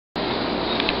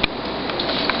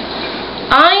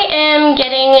am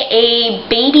getting a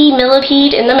baby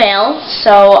millipede in the mail,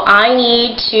 so I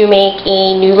need to make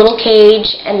a new little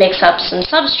cage and mix up some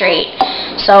substrate.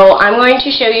 So I'm going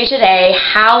to show you today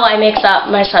how I mix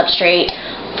up my substrate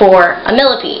for a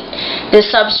millipede. This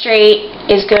substrate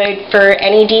is good for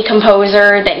any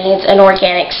decomposer that needs an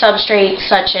organic substrate,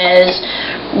 such as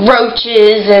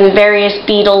roaches and various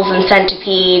beetles and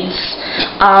centipedes.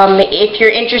 If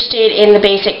you're interested in the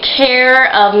basic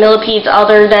care of millipedes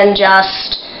other than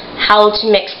just how to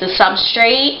mix the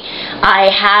substrate, I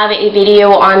have a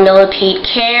video on millipede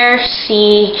care.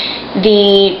 See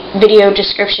the video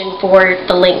description for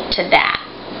the link to that.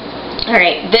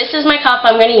 Alright, this is my cup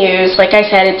I'm going to use. Like I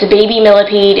said, it's a baby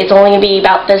millipede. It's only going to be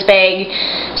about this big.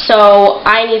 So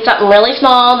I need something really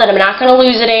small that I'm not going to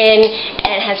lose it in,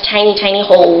 and it has tiny, tiny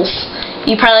holes.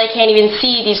 You probably can't even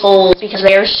see these holes because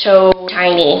they're so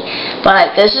tiny.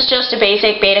 But this is just a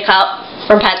basic beta cup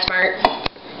from PetSmart.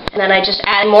 And then I just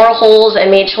add more holes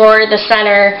and made sure the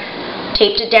center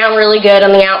taped it down really good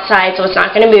on the outside so it's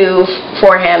not going to move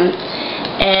for him.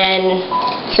 And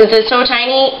since it's so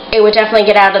tiny, it would definitely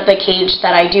get out of the cage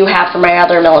that I do have for my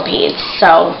other millipedes.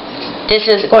 So this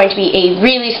is going to be a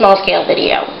really small scale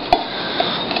video.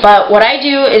 But what I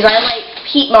do is I like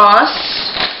peat moss,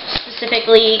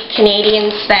 specifically Canadian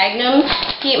Sphagnum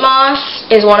peat moss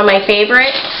is one of my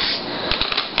favorites.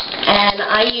 And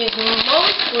I use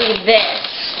mostly this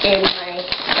in my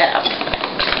setup.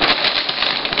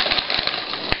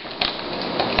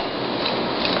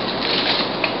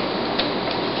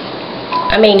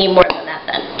 I may need more than that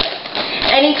then.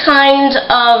 Any kind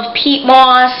of peat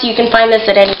moss, you can find this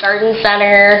at any garden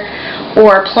center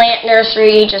or plant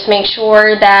nursery. Just make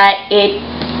sure that it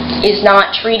is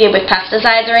not treated with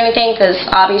pesticides or anything, because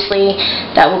obviously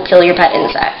that will kill your pet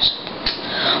insect.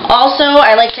 Also,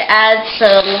 I like to add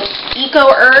some Eco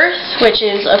Earth, which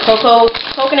is a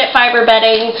coconut fiber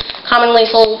bedding commonly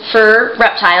sold for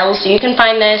reptiles. So you can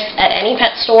find this at any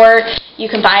pet store. You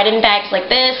can buy it in bags like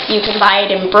this. You can buy it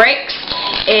in bricks.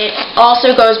 It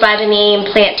also goes by the name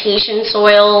plantation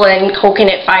soil and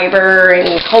coconut fiber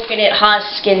and coconut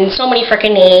husk and so many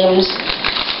frickin' names.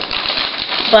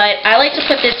 But I like to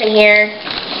put this in here.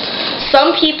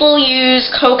 Some people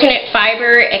use coconut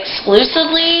fiber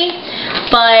exclusively,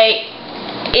 but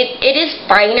it is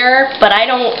finer, but I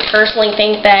don't personally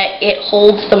think that it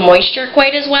holds the moisture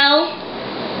quite as well.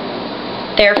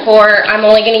 Therefore, I'm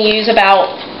only going to use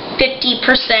about 50%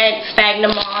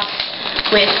 sphagnum moss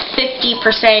with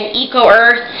 50% Eco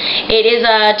Earth. It is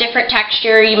a different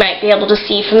texture. You might be able to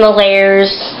see from the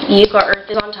layers. The Eco Earth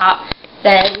is on top,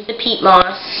 then the peat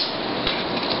moss.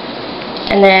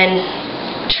 And then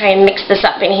try and mix this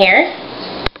up in here.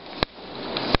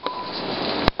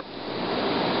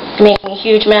 I'm making a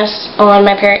huge mess on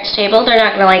my parents' table. They're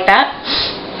not going to like that.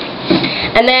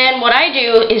 And then what I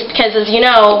do is, because as you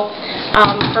know,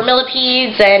 for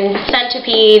millipedes and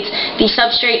centipedes, the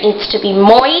substrate needs to be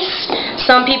moist.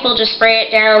 Some people just spray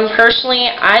it down. Personally,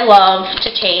 I love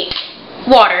to take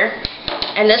water.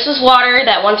 And this is water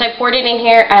that once I poured it in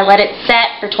here, I let it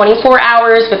set for 24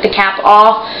 hours with the cap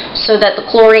off so that the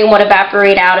chlorine would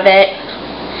evaporate out of it.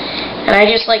 And I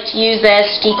just like to use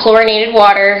this dechlorinated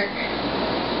water,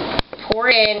 pour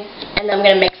it in, and then I'm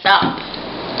going to mix up.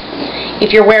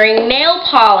 If you're wearing nail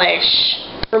polish,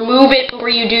 remove it before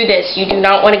you do this. You do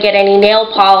not want to get any nail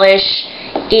polish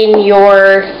in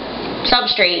your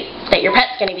substrate that your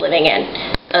pet's going to be living in,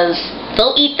 because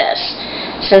they'll eat this.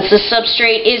 Since this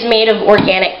substrate is made of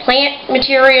organic plant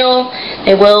material,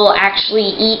 they will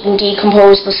actually eat and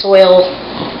decompose the soil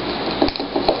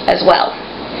as well.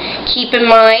 Keep in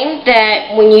mind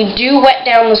that when you do wet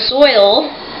down the soil,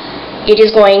 it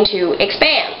is going to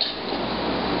expand.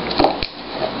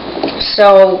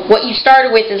 So what you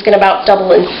started with is going to about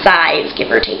double in size, give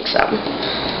or take some.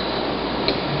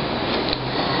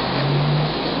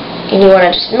 And you want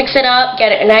to just mix it up,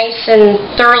 get it nice and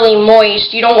thoroughly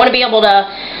moist. You don't want to be able to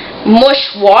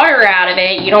mush water out of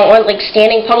it. You don't want like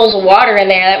standing puddles of water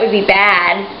in there. That would be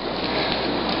bad.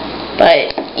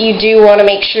 But you do want to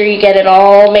make sure you get it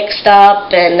all mixed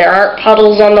up and there aren't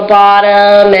puddles on the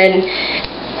bottom, and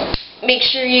make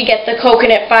sure you get the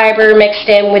coconut fiber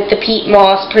mixed in with the peat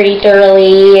moss pretty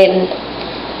thoroughly, and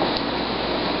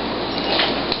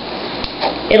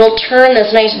it'll turn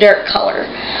this nice dirt color.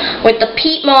 With the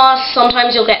peat moss,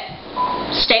 sometimes you'll get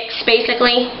sticks,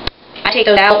 basically. I take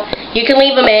those out. You can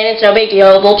leave them in, it's no big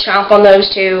deal. We'll chomp on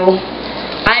those too.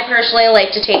 I personally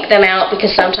like to take them out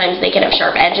because sometimes they can have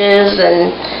sharp edges and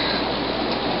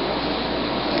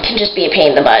it can just be a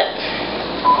pain in the butt.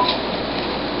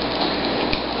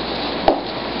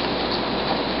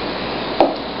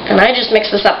 And I just mix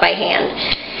this up by hand.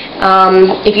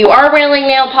 If you are wearing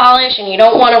nail polish and you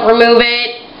don't want to remove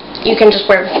it, you can just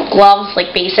wear gloves,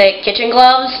 like basic kitchen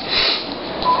gloves.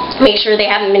 Make sure they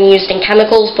haven't been used in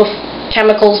chemicals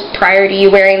prior to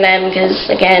you wearing them, because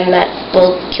again, that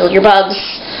will kill your bugs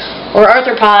or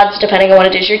arthropods depending on what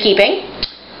it is you're keeping.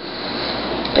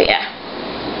 But yeah,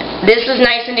 this is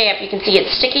nice and damp. You can see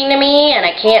it's sticking to me and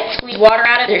I can't squeeze water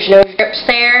out of it. There's no drips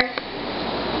there.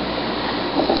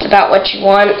 It's about what you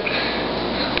want.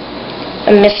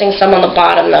 I'm missing some on the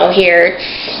bottom though here. It's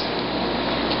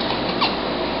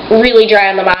really dry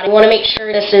on the bottom. You want to make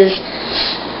sure this is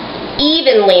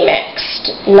evenly mixed,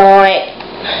 not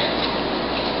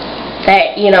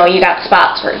that, you know, you got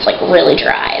spots where it's like really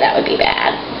dry. That would be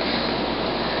bad.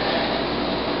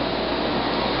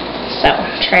 So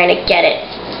I'm trying to get it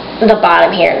the bottom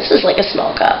here. This is like a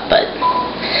small cup, but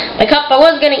my cup I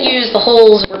was going to use, the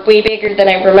holes were way bigger than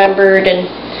I remembered, and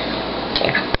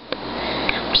yeah.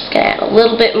 I'm just going to add a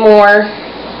little bit more.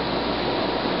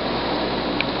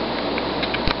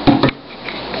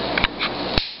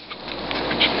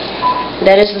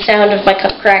 That is the sound of my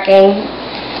cup cracking.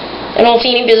 I don't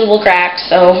see any visible cracks,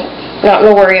 so nothing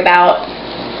to worry about.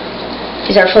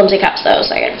 These are flimsy cups though,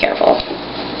 so I gotta be careful.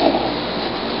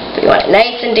 But you want it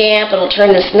nice and damp. It'll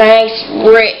turn this nice,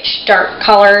 rich, dark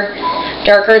color,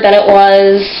 darker than it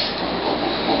was.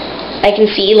 I can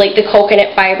see like the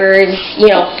coconut fibers, you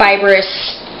know, fibrous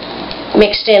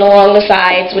mixed in along the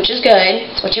sides, which is good.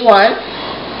 It's what you want.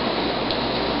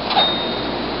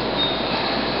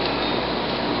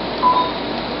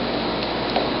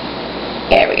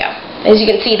 There we go. As you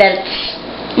can see, that it's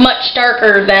much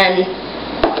darker than,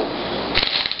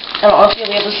 I don't know if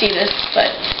you'll be able to see this, but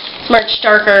it's much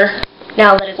darker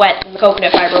now that it's wet than the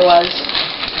coconut fiber was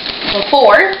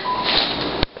before.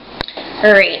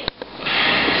 Alright.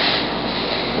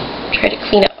 Try to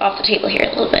clean up off the table here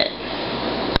a little bit.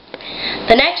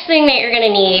 The next thing that you're going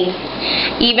to need,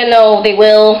 even though they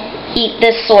will eat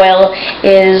this soil,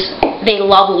 is they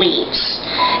love leaves.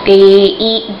 They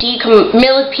eat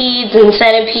millipedes and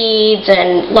centipedes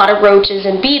and a lot of roaches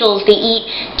and beetles. They eat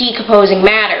decomposing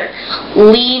matter.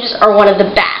 Leaves are one of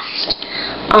the best.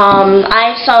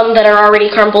 I have some that are already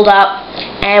crumpled up,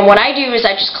 and what I do is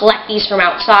I just collect these from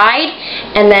outside,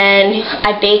 and then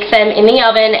I bake them in the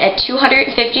oven at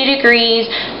 250 degrees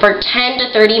for 10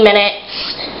 to 30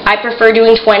 minutes. I prefer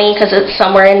doing 20 because it's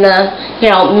somewhere in the,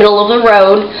 you know, middle of the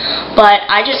road, but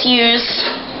I just use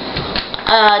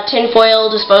a tinfoil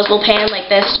disposable pan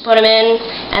like this to put them in,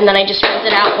 and then I just rinse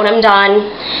it out when I'm done.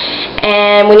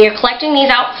 And when you're collecting these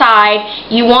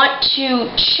outside, you want to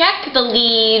check the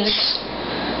leaves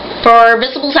for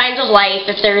visible signs of life.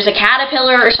 If there's a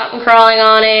caterpillar or something crawling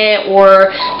on it, or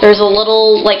there's a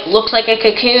little, like, looks like a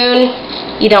cocoon,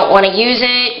 you don't want to use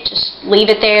it. Just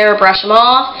leave it there, brush them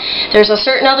off. There's a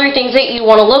certain other things that you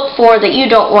want to look for that you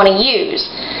don't want to use.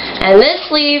 And this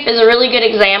leaf is a really good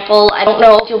example. I don't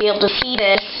know if you'll be able to see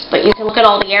this, but you can look at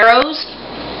all the arrows.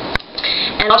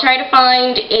 And I'll try to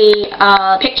find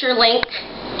a picture link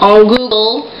on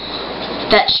Google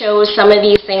that shows some of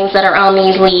these things that are on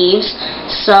these leaves.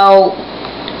 So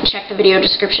check the video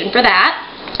description for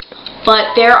that.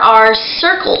 But there are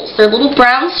circles. They're little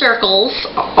brown circles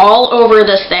all over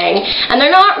this thing. And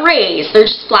they're not raised. They're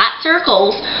just flat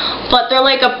circles. But they're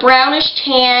like a brownish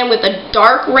tan with a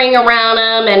dark ring around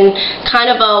them and kind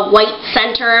of a white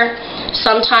center.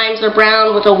 Sometimes they're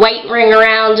brown with a white ring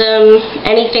around them.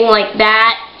 Anything like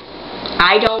that.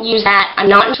 I don't use that. I'm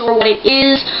not sure what it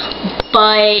is,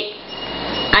 but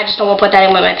I just don't want to put that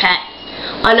in with my pet.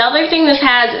 Another thing this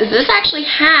has is this actually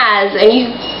has, and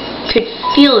you could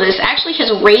feel this, actually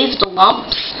has raised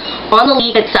lumps on the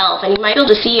leaf itself, and you might be able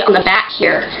to see on the back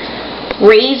here,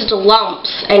 raised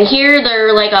lumps. And here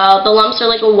they're like the lumps are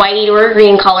like a white or a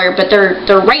green color, but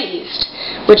they're raised,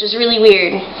 which is really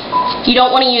weird. You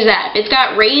don't want to use that. If it's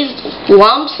got raised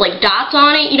lumps, like dots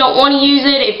on it, you don't want to use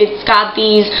it. If it's got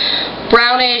these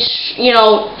brownish, you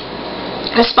know,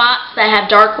 spots that have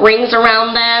dark rings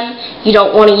around them, you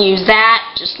don't want to use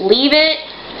that. Just leave it.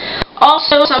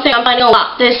 Also, something I'm finding a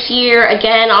lot this year,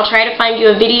 again, I'll try to find you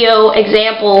a video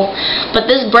example, but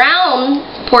this brown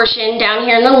portion down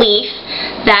here in the leaf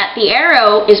that the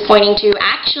arrow is pointing to,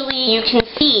 actually you can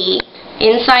see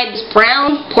inside this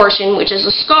brown portion, which is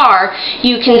a scar,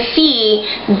 you can see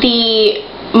the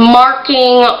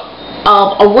marking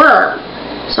of a worm.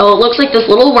 So it looks like this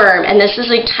little worm, and this is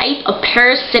a type of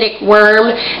parasitic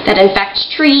worm that infects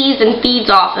trees and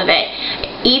feeds off of it.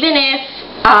 Even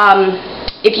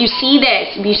if you see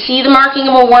this, if you see the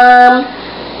marking of a worm,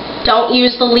 don't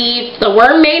use the leaf. The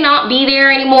worm may not be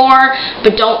there anymore,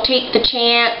 but don't take the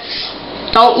chance.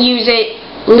 Don't use it.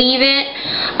 leave it.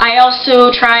 I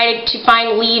also try to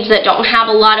find leaves that don't have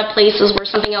a lot of places where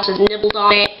something else is nibbled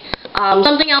on it.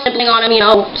 Something else nibbling on them, you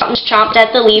know, something's chomped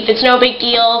at the leaf, it's no big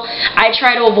deal. I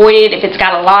try to avoid it if it's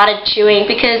got a lot of chewing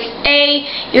because A,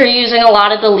 you're using a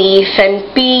lot of the leaf, and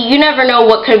B, you never know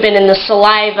what could have been in the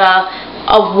saliva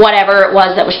of whatever it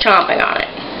was that was chomping on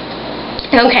it.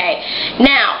 Okay,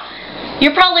 now,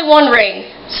 you're probably wondering,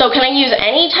 so can I use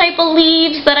any type of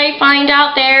leaves that I find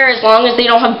out there as long as they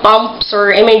don't have bumps or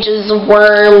images of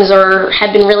worms or have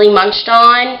been really munched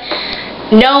on?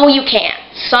 No, you can't.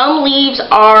 Some leaves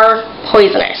are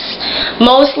poisonous.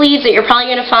 Most leaves that you're probably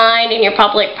going to find in your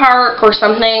public park or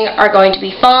something are going to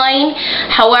be fine.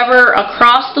 However,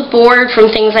 across the board from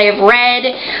things I have read,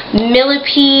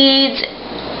 millipedes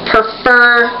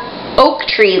prefer oak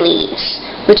tree leaves,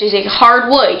 which is a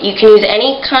hardwood. You can use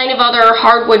any kind of other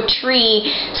hardwood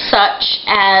tree such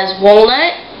as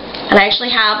walnut, and I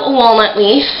actually have a walnut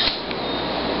leaf.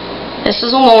 This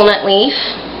is a walnut leaf.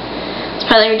 It's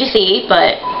probably hard to see,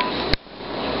 but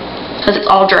because it's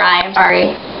all dry, I'm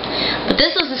sorry. But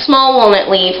this is a small walnut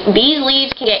leaf. These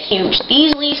leaves can get huge.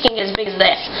 These leaves can get as big as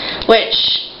this, which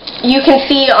you can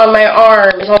see on my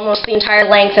arm is almost the entire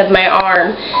length of my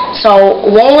arm. So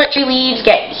walnut tree leaves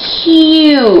get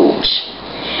huge.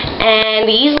 And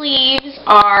these leaves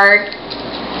are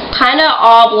kind of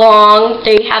oblong.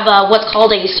 They have what's called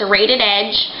a serrated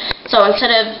edge. So instead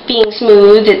of being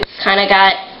smooth, it's kind of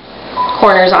got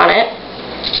corners on it.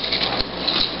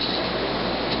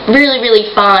 Really,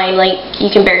 really fine, like you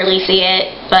can barely see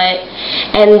it,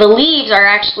 and the leaves are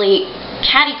actually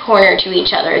catty-corner to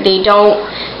each other. They don't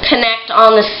connect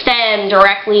on the stem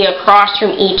directly across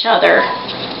from each other,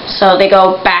 so they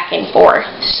go back and forth.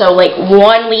 So like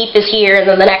one leaf is here and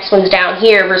then the next one's down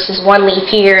here versus one leaf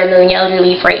here and then the other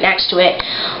leaf right next to it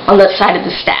on the side of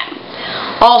the stem.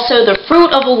 Also, the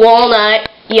fruit of a walnut,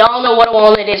 y'all know what a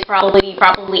walnut is probably. You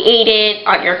probably ate it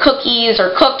on your cookies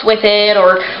or cooked with it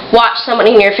or watched someone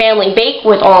in your family bake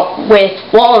with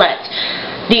walnuts.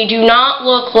 They do not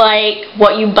look like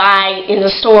what you buy in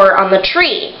the store on the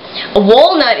tree. A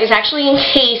walnut is actually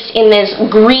encased in this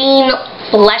green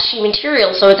fleshy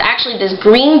material. So it's actually this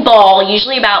green ball,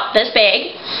 usually about this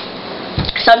big.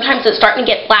 Sometimes it's starting to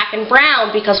get black and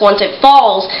brown because once it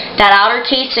falls, that outer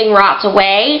casing rots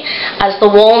away as the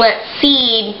walnut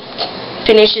seed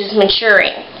finishes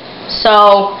maturing.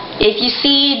 So if you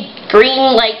see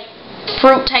green like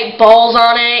fruit type balls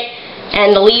on it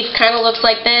and the leaf kind of looks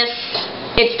like this,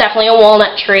 it's definitely a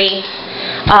walnut tree.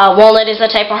 Walnut is a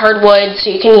type of hardwood, so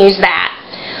you can use that.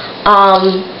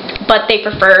 But they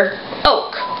prefer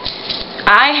oak.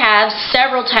 I have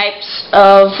several types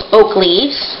of oak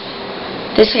leaves.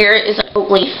 This here is an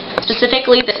oak leaf.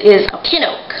 Specifically, this is a pin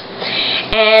oak.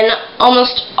 And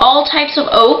almost all types of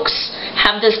oaks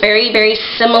have this very, very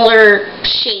similar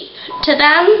shape to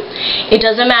them. It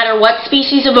doesn't matter what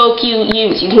species of oak you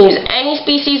use. You can use any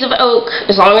species of oak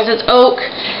as long as it's oak.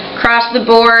 Across the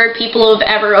board, people who have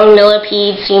ever owned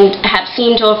millipedes have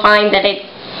seemed to find that it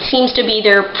seems to be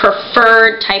their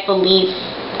preferred type of leaf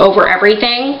over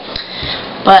everything.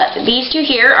 But these two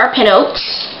here are pin oaks.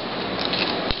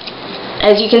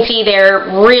 As you can see,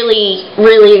 they're really,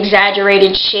 really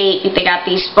exaggerated shape. They got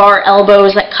these far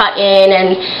elbows that cut in,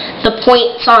 and the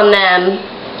points on them,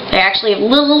 they actually have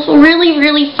little, really,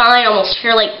 really fine, almost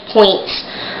hair-like points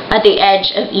at the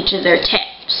edge of each of their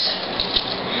tips.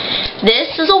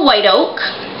 This is a white oak,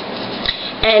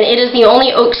 and it is the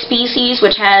only oak species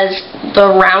which has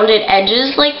the rounded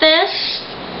edges like this.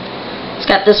 It's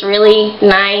got this really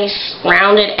nice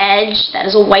rounded edge. That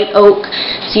is a white oak.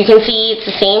 So you can see it's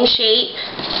the same shape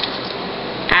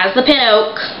as the pin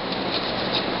oak,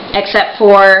 except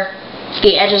for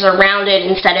the edges are rounded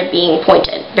instead of being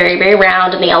pointed. Very, very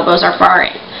round, and the elbows are far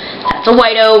in. That's a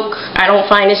white oak. I don't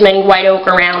find as many white oak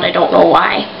around. I don't know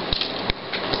why.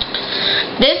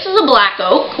 This is a black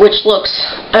oak, which looks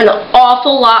an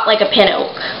awful lot like a pin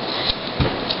oak.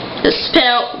 This is pin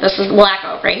oak. This is black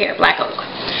oak right here, black oak.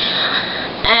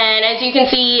 And as you can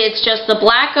see, it's just the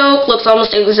black oak looks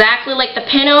almost exactly like the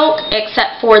pin oak,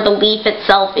 except for the leaf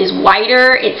itself is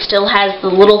wider. It still has the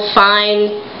little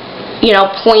fine,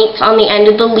 points on the end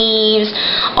of the leaves.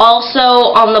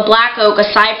 Also, on the black oak,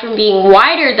 aside from being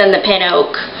wider than the pin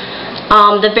oak,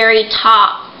 the very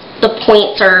top, the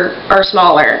points are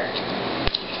smaller.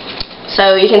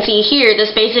 So you can see here,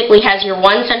 this basically has your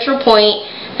one central point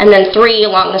and then 3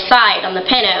 along the side on the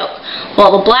pin oak.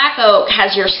 Well, the black oak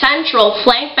has your central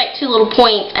flanked by 2 little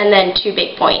points and then 2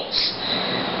 big points.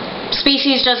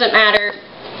 Species doesn't matter.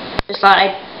 Just thought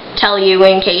I'd tell you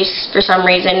in case for some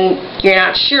reason you're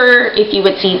not sure if you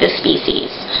would see this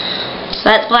species. So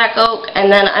that's black oak,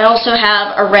 and then I also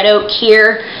have a red oak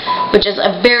here, which is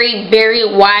a very, very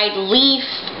wide leaf.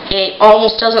 It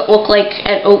almost doesn't look like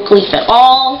an oak leaf at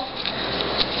all,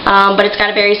 but it's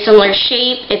got a very similar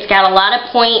shape. It's got a lot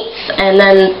of points, and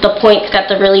then the points got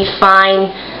the really fine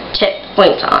tip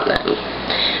points on them.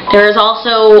 There is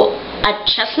also a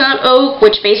chestnut oak,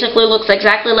 which basically looks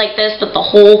exactly like this, but the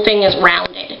whole thing is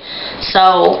rounded.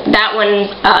 So that one,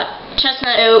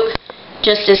 chestnut oak,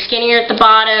 just is skinnier at the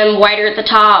bottom, wider at the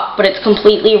top, but it's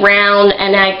completely round,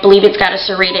 and I believe it's got a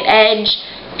serrated edge.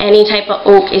 Any type of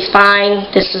oak is fine.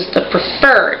 This is the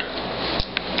preferred.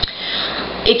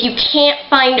 If you can't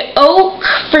find oak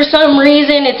for some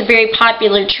reason, it's a very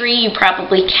popular tree, you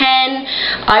probably can.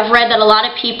 I've read that a lot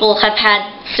of people have had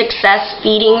success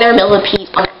feeding their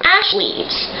millipedes on ash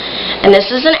leaves. And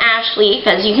this is an ash leaf.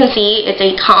 As you can see, it's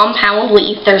a compound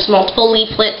leaf. There's multiple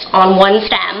leaflets on one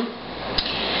stem.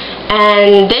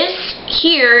 And this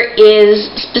here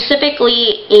is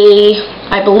specifically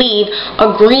I believe,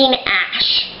 a green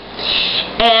ash.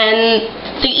 And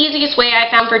the easiest way I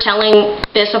found for telling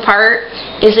this apart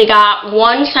is they got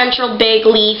one central big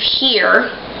leaf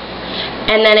here,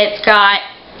 and then it's got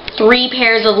 3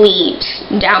 pairs of leaves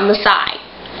down the side.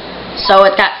 So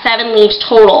it's got 7 leaves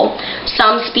total.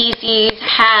 Some species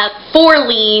have 4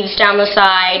 leaves down the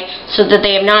side, so that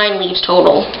they have 9 leaves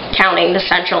total, counting the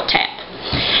central tip.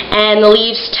 And the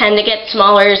leaves tend to get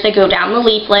smaller as they go down the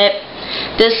leaflet.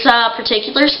 This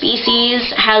particular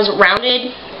species has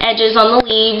rounded edges on the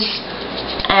leaves,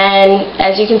 and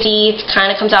as you can see, it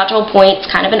kind of comes out to a point.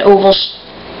 It's kind of an oval,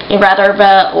 rather of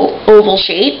a oval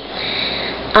shape.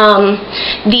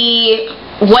 The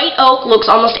white oak looks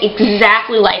almost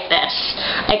exactly like this,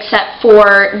 except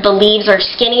for the leaves are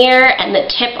skinnier and the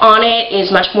tip on it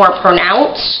is much more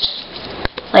pronounced.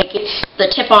 Like the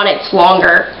tip on it's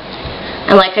longer.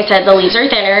 And like I said, the leaves are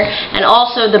thinner, and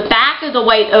also the back of the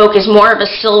white oak is more of a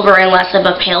silver and less of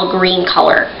a pale green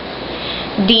color.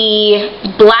 The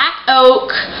black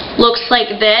oak looks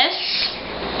like this,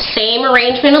 same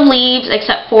arrangement of leaves,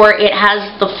 except for it has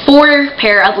the 4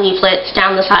 pair of leaflets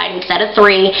down the side instead of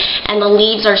 3, and the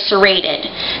leaves are serrated.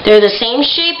 They're the same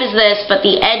shape as this, but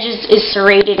the edge is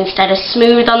serrated instead of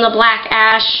smooth on the black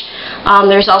ash.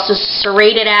 There's also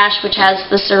serrated ash, which has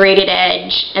the serrated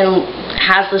edge and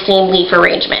has the same leaf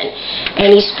arrangement.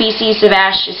 Any species of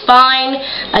ash is fine.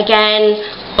 Again,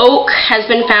 oak has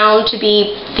been found to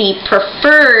be the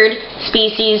preferred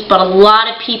species, but a lot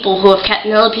of people who have kept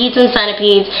millipedes and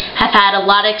centipedes have had a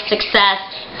lot of success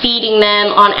feeding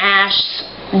them on ash,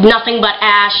 nothing but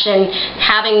ash, and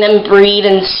having them breed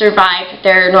and survive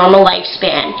their normal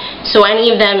lifespan. So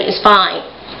any of them is fine.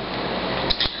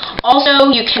 Also,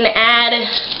 you can add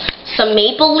some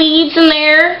maple leaves in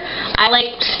there. I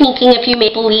like sneaking a few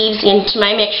maple leaves into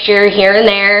my mixture here and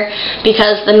there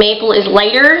because the maple is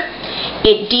lighter.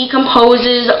 It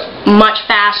decomposes much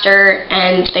faster,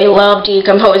 and they love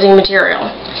decomposing material.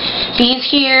 These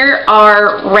here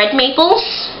are red maples,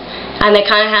 and they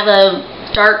kind of have a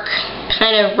dark,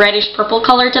 kind of reddish purple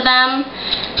color to them,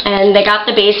 and they got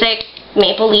the basic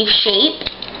maple leaf shape.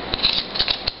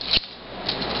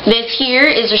 This here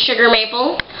is a sugar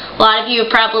maple. A lot of you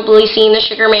have probably seen the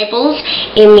sugar maples.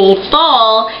 In the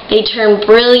fall, they turn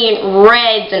brilliant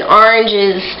reds and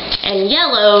oranges and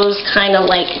yellows, kind of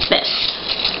like this.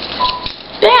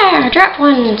 There, I dropped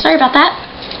one. Sorry about that.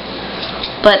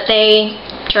 But they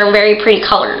turn very pretty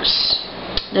colors,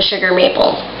 the sugar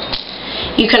maple.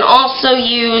 You can also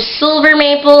use silver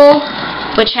maple,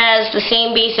 which has the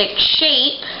same basic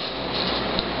shape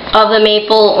of the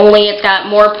maple, only it's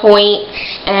got more points,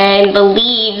 and the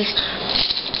leaves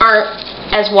aren't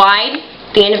as wide.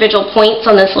 The individual points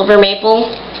on the silver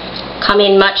maple come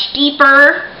in much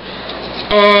deeper,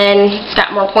 and it's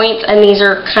got more points, and these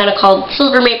are kind of called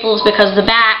silver maples because the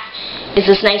back is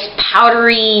this nice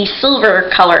powdery silver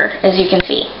color, as you can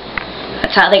see.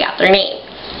 That's how they got their name.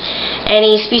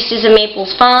 Any species of maple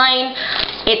is fine.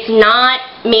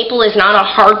 Maple is not a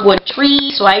hardwood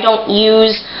tree, so I don't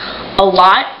use a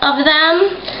lot of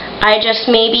them. I just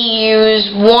maybe use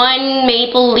 1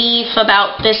 maple leaf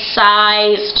about this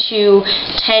size to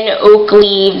 10 oak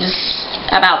leaves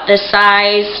about this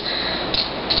size.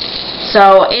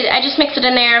 So I just mix it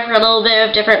in there for a little bit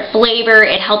of different flavor.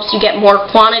 It helps you get more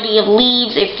quantity of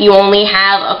leaves if you only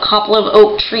have a couple of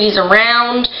oak trees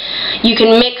around. You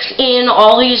can mix in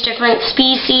all these different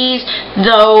species,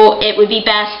 though it would be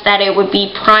best that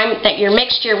that your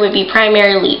mixture would be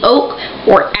primarily oak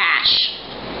or ash.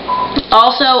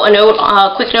 Also,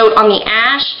 a quick note on the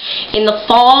ash. In the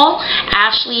fall,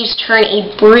 ash leaves turn a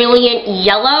brilliant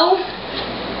yellow,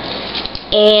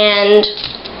 and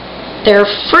their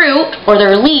fruit, or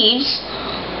their leaves,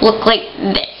 look like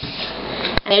this.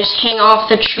 And they just hang off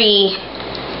the tree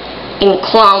in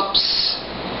clumps.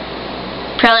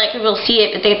 Probably not gonna be able to see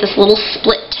it, but they have this little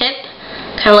split tip,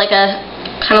 kind of like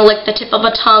the tip of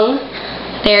a tongue.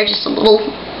 There, just a little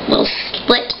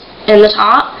split in the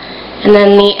top, and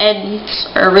then the ends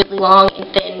are really long and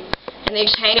thin, and they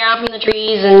just hang out from the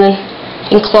trees and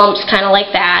in clumps, kind of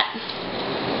like that.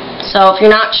 So if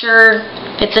you're not sure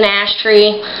if it's an ash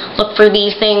tree, look for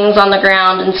these things on the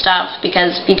ground and stuff,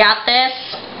 because if you got this,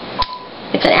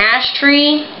 it's an ash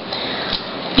tree.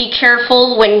 Be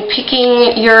careful when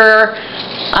picking your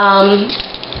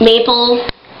maple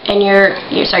and your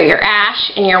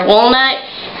ash and your walnut,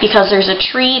 because there's a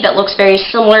tree that looks very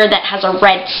similar that has a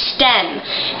red stem.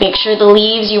 Make sure the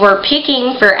leaves you are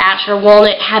picking for ash or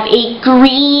walnut have a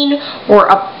green or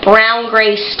a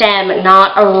brown-gray stem,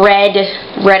 not a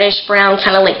reddish-brown,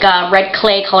 kind of like a red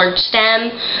clay-colored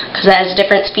stem, because that is a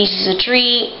different species of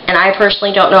tree, and I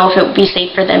personally don't know if it would be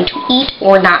safe for them to eat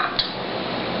or not.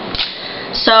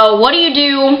 So what do you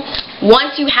do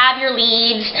once you have your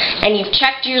leaves and you've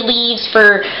checked your leaves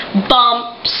for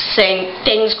bumps and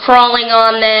things crawling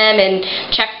on them, and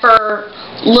check for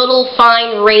little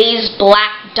fine raised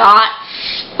black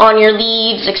dots on your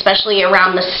leaves, especially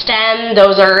around the stem?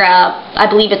 Those are, I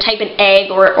believe, a type of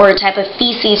egg or a type of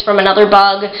feces from another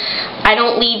bug. I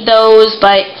don't leave those,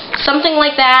 but something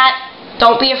like that.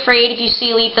 Don't be afraid if you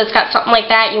see a leaf that's got something like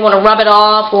that. You want to rub it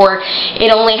off, or it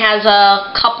only has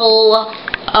a couple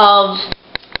of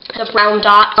the brown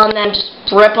dots on them. Just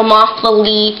rip them off the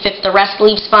leaf. If the rest of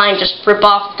the leaf's fine, just rip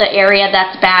off the area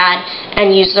that's bad and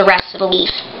use the rest of the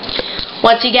leaf.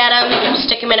 Once you get them,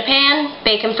 stick them in a pan,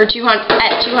 bake them for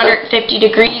at 250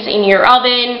 degrees in your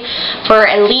oven for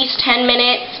at least 10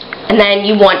 minutes, and then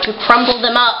you want to crumble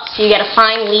them up so you get a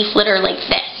fine leaf litter like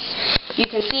this. You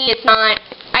can see it's not,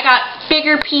 I got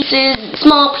bigger pieces,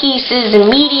 small pieces, and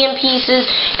medium pieces,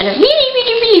 and a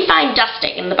really fine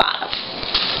dusting in the bottom.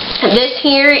 And this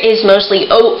here is mostly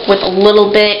oat with a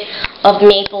little bit of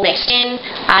maple mixed in.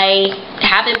 I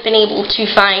haven't been able to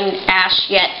find ash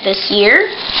yet this year.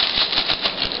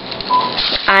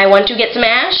 I want to get some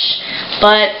ash,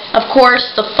 but of course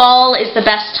the fall is the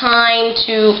best time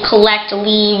to collect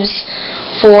leaves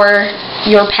for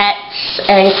your pets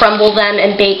and crumble them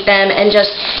and bake them, and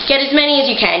just get as many as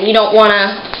you can. You don't want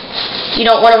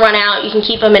to run out. You can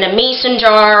keep them in a mason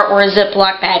jar or a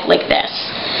Ziploc bag like this.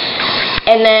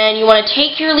 And then you want to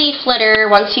take your leaf litter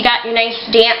once you got your nice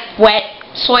damp, wet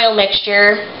soil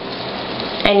mixture,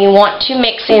 and you want to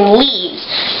mix in leaves.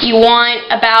 You want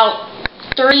about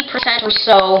 30% or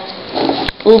so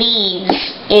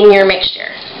leaves in your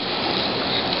mixture,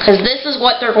 because this is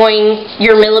what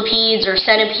your millipedes or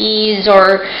centipedes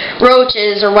or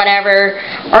roaches or whatever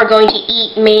are going to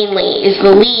eat mainly, is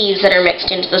the leaves that are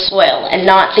mixed into the soil, and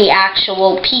not the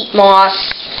actual peat moss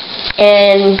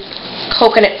and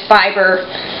coconut fiber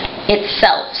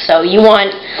itself. So you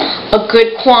want a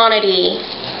good quantity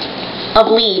of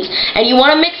leaves, and you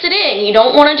want to mix it in. You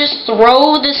don't want to just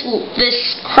throw this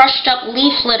crushed up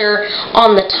leaf litter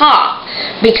on the top,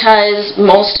 because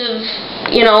most of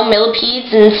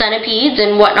millipedes and centipedes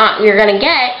and whatnot you're going to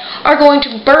get are going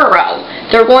to burrow.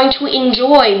 They're going to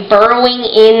enjoy burrowing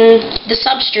in the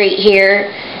substrate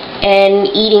here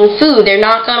and eating food. They're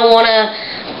not going to want to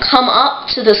come up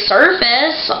to the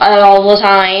surface all the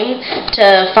time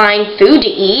to find food to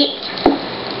eat.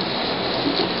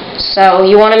 So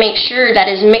you want to make sure that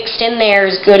is mixed in there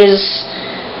as good as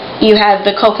you have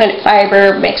the coconut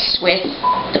fiber mixed with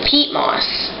the peat moss.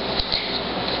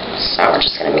 So we're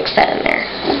just going to mix that in there.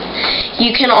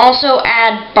 You can also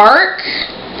add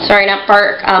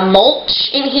mulch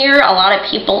in here. A lot of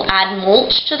people add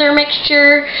mulch to their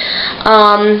mixture.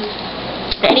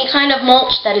 Any kind of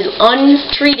mulch that is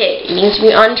untreated. It needs to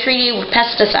be untreated with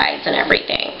pesticides and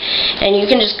everything. And you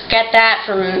can just get that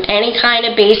from any kind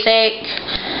of basic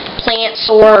plant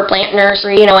store or plant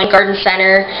nursery, and garden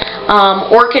center.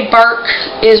 Orchid bark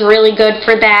is really good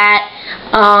for that.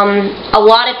 A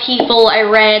lot of people, I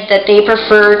read that they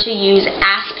prefer to use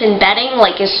aspen bedding,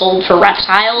 like is sold for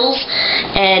reptiles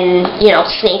and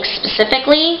snakes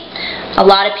specifically. A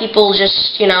lot of people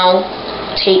just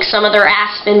take some of their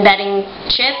aspen bedding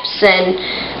chips and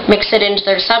mix it into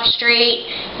their substrate.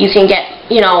 You can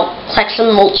collect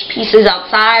some mulch pieces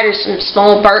outside, or some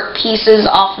small bark pieces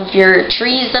off of your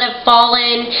trees that have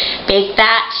fallen, bake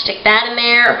that, stick that in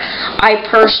there. I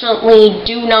personally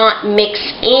do not mix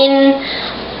in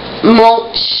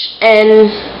mulch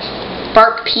and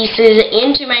bark pieces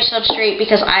into my substrate,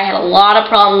 because I had a lot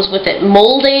of problems with it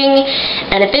molding.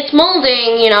 And if it's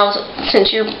molding,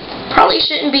 since you probably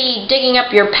shouldn't be digging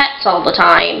up your pets all the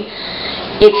time,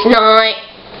 it's not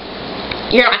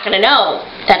you're not going to know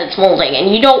that it's molding,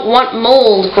 and you don't want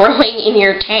mold growing in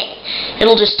your tank.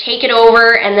 It'll just take it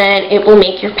over, and then it will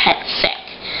make your pet sick.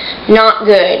 Not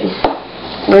good.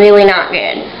 Really not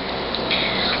good.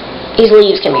 These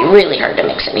leaves can be really hard to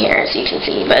mix in here, as you can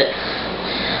see, but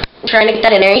I'm trying to get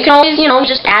that in there. You can always,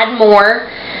 just add more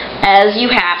as you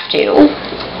have to,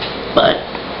 but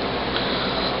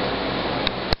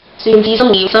so you can see some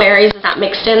leaves. Some areas it's not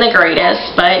mixed in the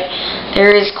greatest, but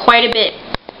there is quite a bit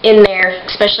in there,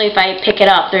 especially if I pick it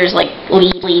up. There's like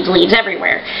leaves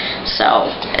everywhere. So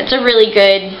it's a really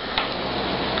good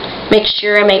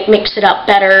mixture. I might mix it up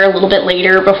better a little bit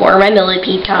later before my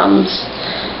millipede comes.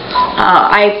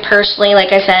 I personally,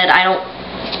 like I said, I don't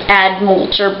add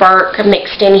mulch or bark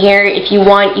mixed in here. If you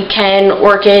want, you can.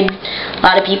 Orchid, a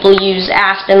lot of people use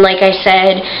aspen, like I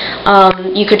said.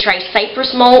 You could try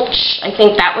cypress mulch. I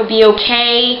think that would be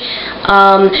okay.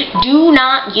 Do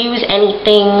not use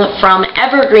anything from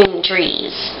evergreen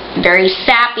trees. Very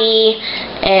sappy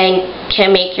and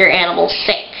can make your animals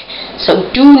sick.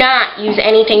 So do not use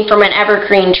anything from an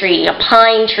evergreen tree, a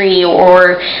pine tree,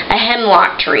 or a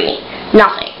hemlock tree.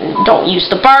 Nothing. Don't use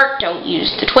the bark, don't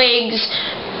use the twigs.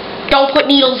 Don't put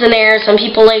needles in there. Some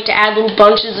people like to add little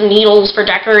bunches of needles for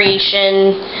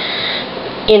decoration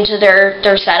into their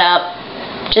setup.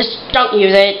 Just don't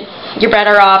use it. You're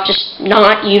better off just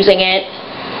not using it.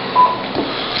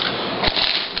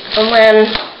 And then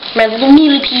my little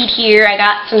millipede here, I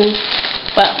got some,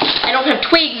 well, I don't have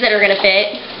twigs that are going to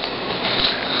fit,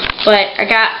 but I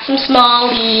got some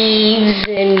small leaves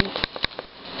and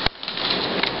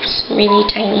some really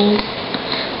tiny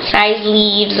size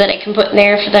leaves that I can put in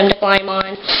there for them to climb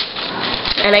on.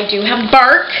 And I do have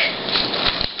bark.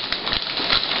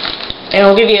 And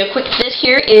I'll give you a quick, this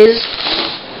here is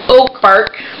oak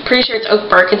bark. Pretty sure it's oak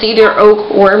bark. It's either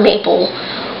oak or maple.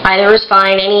 Either is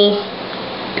fine.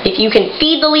 If you can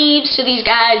feed the leaves to these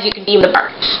guys, you can feed them the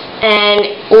bark. And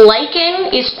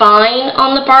lichen is fine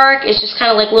on the bark. It's just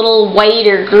kind of like little white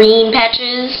or green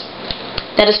patches.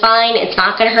 That is fine. It's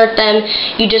not going to hurt them.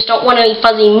 You just don't want any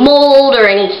fuzzy mold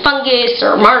or any fungus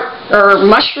or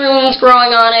mushrooms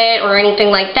growing on it or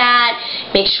anything like that.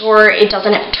 Make sure it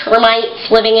doesn't have termites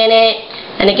living in it.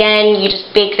 And again, you just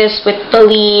bake this with the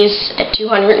leaves at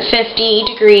 250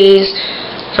 degrees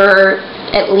for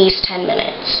at least 10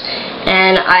 minutes.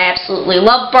 And I absolutely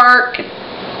love bark.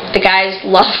 The guys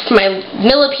love my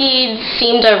millipedes,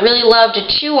 seem to really love to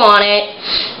chew on it.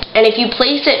 And if you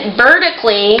place it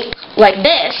vertically, like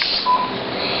this,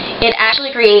 it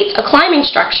actually creates a climbing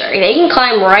structure. They can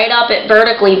climb right up it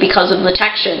vertically because of the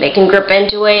texture. They can grip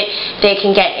into it, they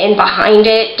can get in behind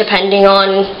it, depending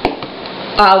on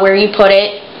where you put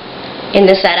it in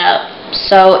the setup.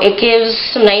 So it gives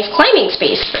some nice climbing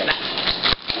space for them.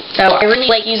 So I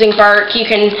really like using bark. You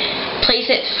can place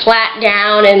it flat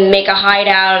down and make a hide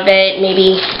out of it,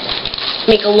 maybe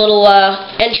make a little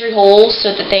entry hole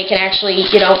so that they can actually,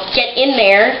 get in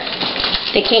there.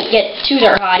 They can't get to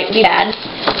their hide, it would be bad,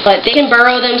 but they can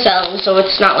burrow themselves, so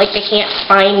it's not like they can't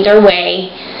find their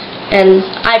way. And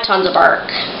I have tons of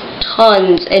bark.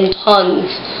 Tons and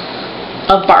tons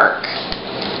of bark.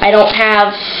 I don't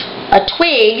have a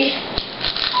twig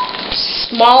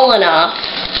small enough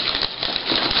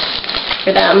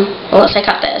for them, unless I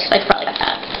cut this. I could probably cut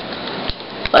that.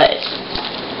 But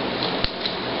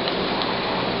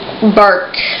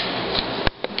bark.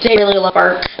 They really love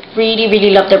bark. Really,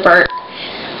 really love their bark.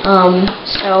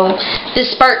 So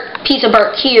this piece of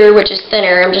bark here, which is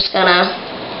thinner, I'm just gonna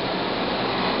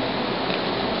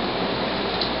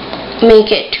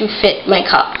make it to fit my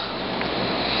cup.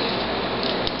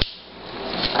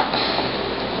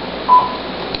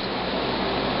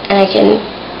 And I can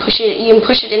push it, you can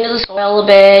push it into the soil a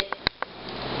bit.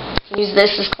 You can use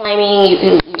this as climbing, you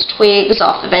can use twigs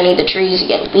off of any of the trees you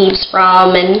get leaves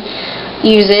from and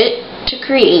use it to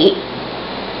create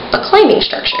a climbing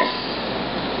structure.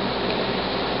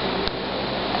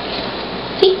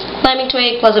 See? Climbing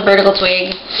twig plus a vertical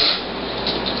twig.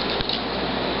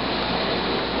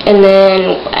 And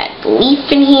then we'll add the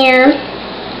leaf in here.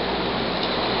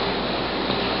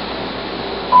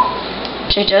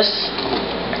 Which I just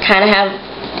kind of have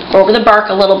over the bark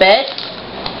a little bit.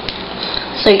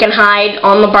 So you can hide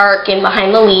on the bark and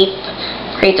behind the leaf.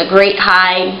 Creates a great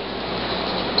hide.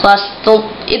 Plus,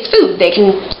 it's food. They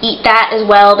can eat that as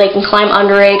well. They can climb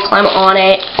under it, climb on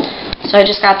it. So I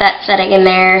just got that setting in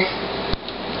there.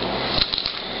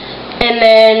 And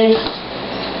then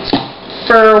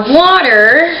for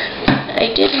water,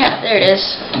 I did have, there it is,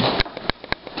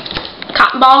 a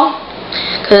cotton ball.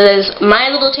 Because my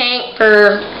little tank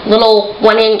for little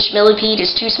 1-inch millipede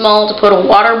is too small to put a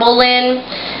water bowl in.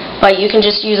 but you can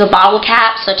just use a bottle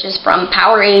cap, such as from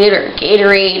Powerade or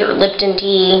Gatorade or Lipton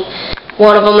tea.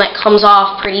 One of them that comes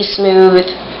off pretty smooth.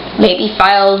 Maybe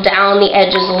file down the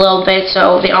edges a little bit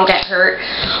so they don't get hurt.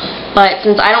 But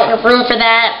since I don't have room for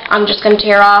that, I'm just going to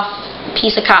tear off a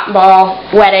piece of cotton ball,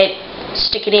 wet it,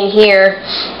 stick it in here,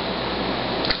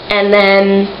 and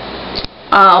then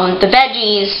the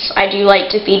veggies, I do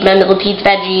like to feed my millipedes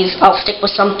veggies. I'll stick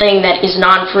with something that is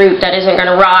non-fruit, that isn't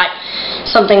going to rot.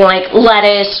 Something like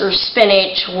lettuce or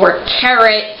spinach or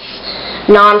carrots.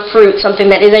 Non-fruit,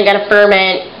 something that isn't going to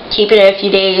ferment. Keep it in a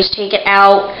few days, take it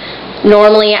out.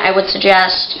 Normally, I would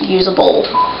suggest use a bowl.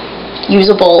 Use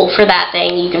a bowl for that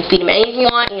thing. You can feed them anything you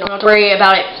want. You don't have to worry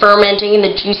about it fermenting and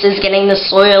the juices getting the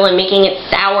soil and making it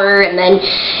sour, and then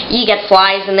you get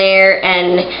flies in there,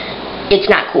 and it's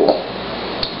not cool.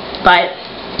 But,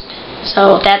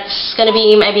 so that's going to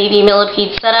be my baby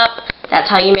millipede setup. That's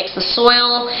how you mix the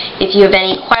soil. If you have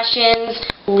any questions,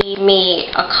 leave me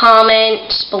a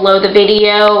comment below the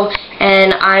video,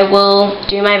 and I will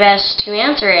do my best to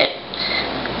answer it.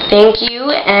 Thank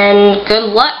you, and good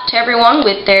luck to everyone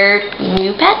with their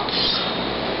new pets.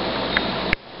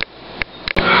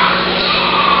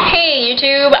 Hey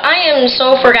YouTube, I am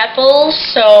so forgetful,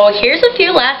 so here's a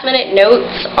few last minute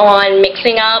notes on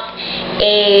mixing up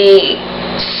a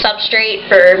substrate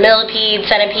for millipedes,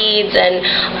 centipedes, and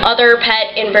other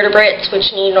pet invertebrates which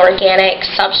need an organic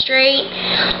substrate.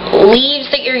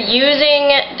 Leaves that you're using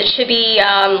that should be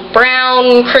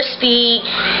brown, crispy,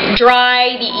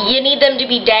 dry. You need them to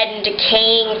be dead and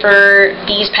decaying for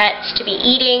these pets to be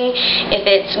eating. If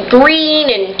it's green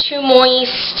and too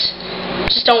moist,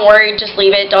 just don't worry, just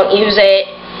leave it, don't use it.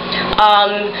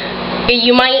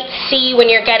 You might see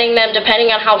when you're getting them,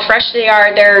 depending on how fresh they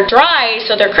are, they're dry,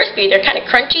 so they're crispy, they're kind of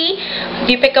crunchy. If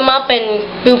you pick them up and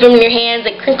move them in your hands,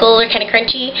 they crinkle, they're kind of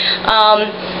crunchy.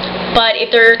 But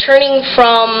if they're turning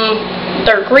from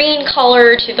their green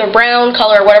color to the brown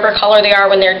color, whatever color they are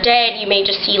when they're dead, you may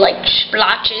just see like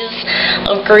splotches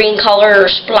of green color or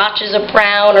splotches of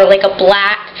brown or like a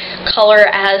black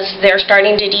color as they're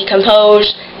starting to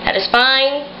decompose. That is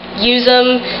fine. Use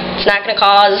them. It's not going to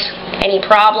cause any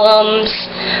problems.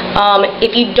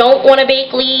 If you don't want to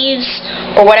bake leaves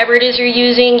or whatever it is you're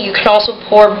using, you can also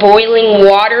pour boiling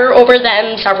water over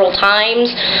them several times,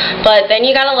 but then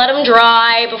you gotta let them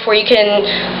dry before you can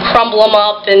crumble them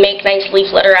up and make nice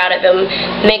leaf litter out of them.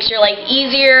 It makes your life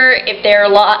easier if they're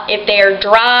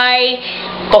dry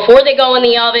before they go in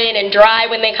the oven and dry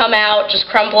when they come out. Just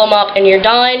crumble them up and you're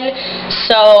done.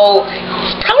 So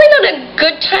it's probably not a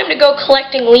good time to go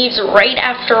collecting leaves right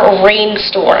after a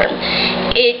rainstorm.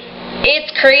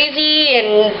 It's crazy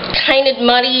and kind of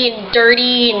muddy and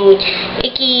dirty and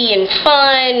icky and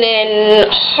fun and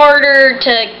harder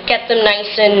to get them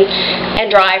nice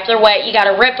and dry. If they're wet, you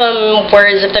gotta rip them,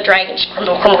 whereas if they're dry, you can just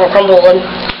crumble and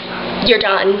you're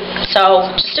done. So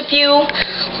just a few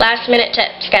last minute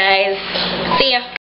tips, guys. See ya.